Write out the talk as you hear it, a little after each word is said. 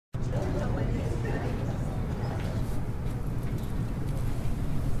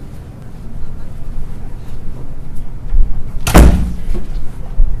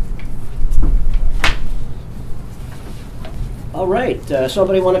right.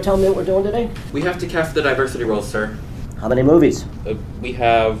 Somebody want to tell me what we're doing today? We have to cast the diversity roles, sir. How many movies? We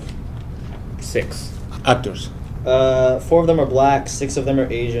have 6. Actors. 4 of them are black, 6 of them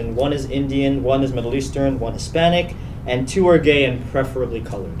are Asian, 1 is Indian, 1 is Middle Eastern, 1 Hispanic, and 2 are gay and preferably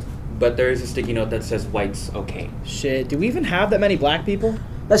colored. But there is a sticky note that says white's okay. Shit, do we even have that many black people?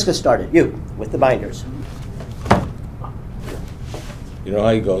 Let's get started. You, with the binders. You know how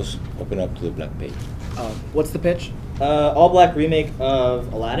it goes. Open up to the black page. What's the pitch? All black remake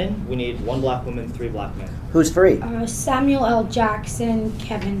of Aladdin. We need 1 black woman, 3 black men. Who's free? Samuel L. Jackson,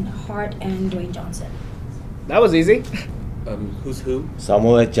 Kevin Hart, and Dwayne Johnson. That was easy. Who's who?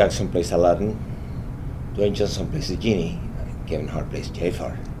 Samuel L. Jackson plays Aladdin. Dwayne Johnson plays the genie. Kevin Hart plays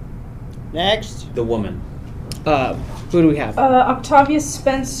Jafar. Next. The woman. Who do we have? Octavia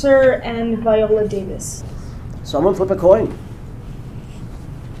Spencer and Viola Davis. Someone flip a coin.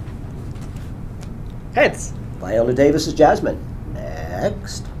 Heads. Viola Davis is Jasmine.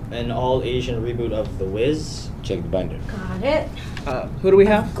 Next. An all Asian reboot of The Wiz. Check the binder. Got it. Who do we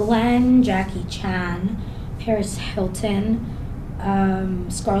have? Glenn, Jackie Chan, Paris Hilton,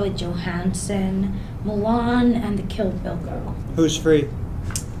 Scarlett Johansson, Mulan, and the Kill Bill girl. Who's free?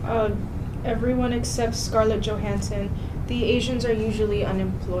 Everyone except Scarlett Johansson. The Asians are usually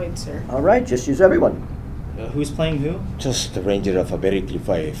unemployed, sir. All right, just use everyone. Who's playing who? Just arrange it alphabetically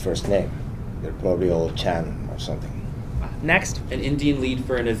by first name. They're probably all Chan or something. Next. An Indian lead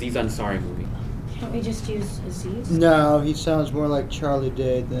for an Aziz Ansari movie. Can't we just use Aziz? No, he sounds more like Charlie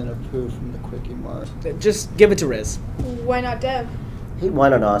Day than a Pooh from the Quickie Mart. Just give it to Riz. Why not Dev? He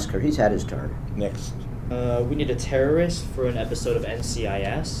won an Oscar. He's had his turn. Next. We need a terrorist for an episode of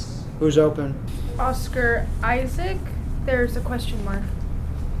NCIS. Who's open? Oscar Isaac? There's a question mark.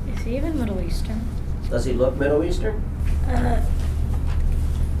 Is he even Middle Eastern? Does he look Middle Eastern?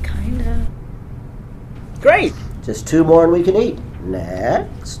 Kinda. Great. Just 2 more and we can eat.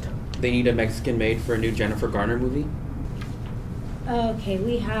 Next. They need a Mexican maid for a new Jennifer Garner movie. Okay,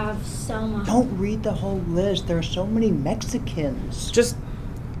 we have Selma. Don't read the whole list. There are so many Mexicans. Just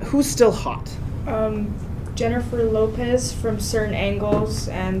who's still hot? Jennifer Lopez from Certain Angles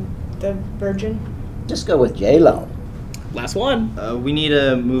and The Virgin. Just go with J-Lo. Last one. We need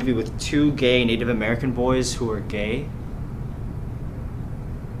a movie with 2 gay Native American boys who are gay.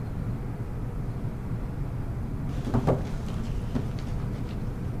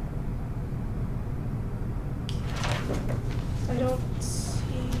 I don't see...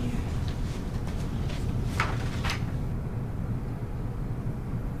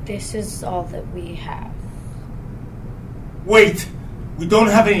 This is all that we have. Wait! We don't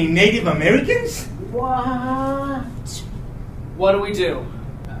have any Native Americans? What? What do we do?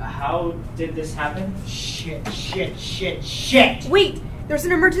 How did this happen? Shit! Wait! There's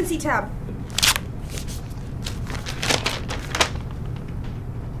an emergency tab.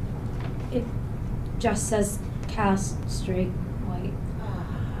 It just says cast straight white.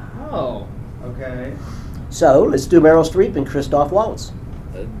 Oh, okay. So, let's do Meryl Streep and Christoph Waltz.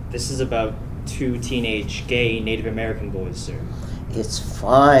 This is about 2 teenage gay Native American boys, sir. It's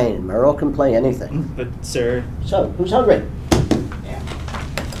fine. Meryl can play anything. But, sir... So, who's hungry?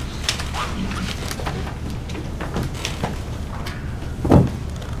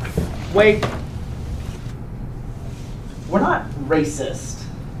 Wait. We're not racist,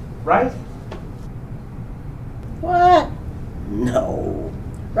 right? What? No.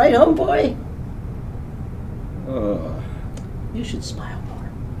 Right, homeboy? You should smile.